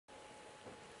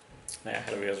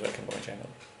Hello viewers, welcome to my channel.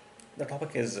 The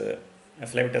topic is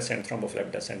phlebitis and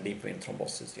thrombophlebitis and deep vein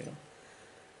thrombosis.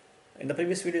 In the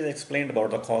previous videos, I explained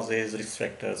about the causes, risk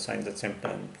factors, signs and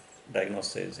symptoms,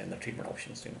 diagnosis, and the treatment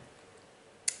options.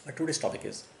 But today's topic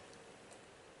is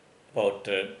about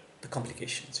the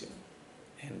complications.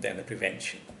 And then the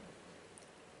prevention.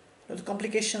 Now, the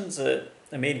complications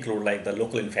may include like the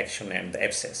local infection and the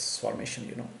abscess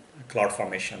formation. Clot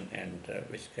formation, and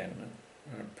which can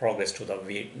progress to the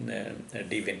deep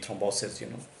vein thrombosis,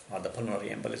 or the pulmonary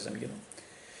embolism.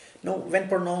 Now, when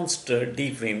pronounced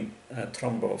deep vein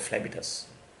thrombophlebitis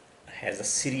has a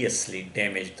seriously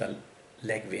damaged the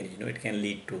leg vein, it can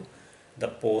lead to the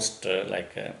post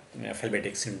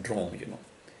phlebitic syndrome.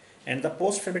 And the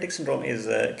post phlebitic syndrome is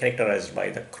characterized by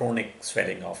the chronic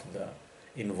swelling of the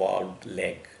involved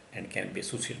leg and can be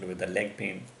associated with the leg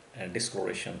pain,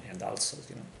 discoloration, and the ulcers.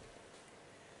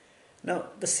 Now,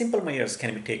 the simple measures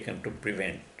can be taken to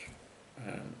prevent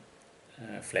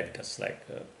phlebitis.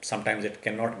 Sometimes it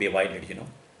cannot be avoided,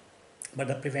 but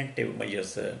the preventive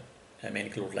measures may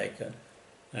include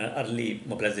early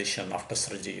mobilization after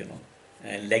surgery,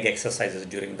 and leg exercises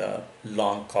during the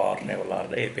long car travel or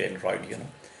the airplane ride,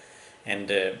 and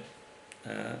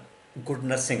good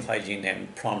nursing hygiene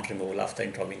and prompt removal of the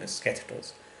intravenous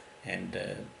catheters, and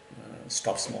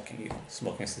stop smoking,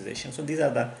 smoking cessation. So these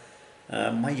are the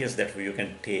measures that you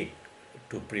can take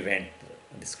to prevent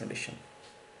this condition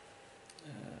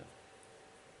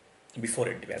before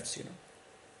it develops.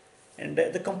 And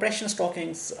the compression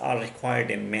stockings are required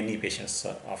in many patients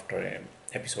after an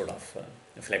episode of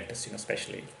phlebitis,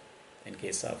 especially in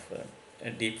case of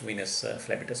deep venous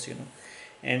phlebitis.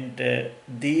 And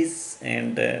these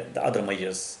and the other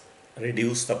measures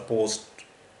reduce the post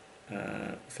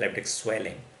phlebitic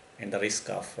swelling and the risk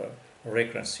of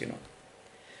recurrence.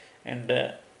 And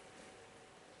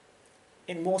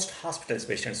in most hospitals,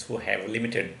 patients who have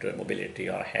limited mobility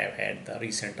or have had the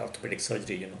recent orthopedic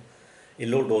surgery, a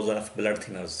low dose of blood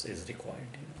thinners is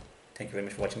required. Thank you very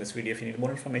much for watching this video. If you need more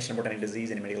information about any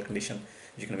disease, any medical condition,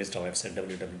 you can visit our website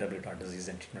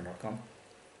www.diseaseandtreatment.com.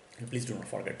 And please do not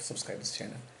forget to subscribe to this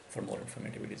channel for more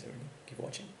informative videos every day. Keep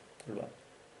watching. Goodbye.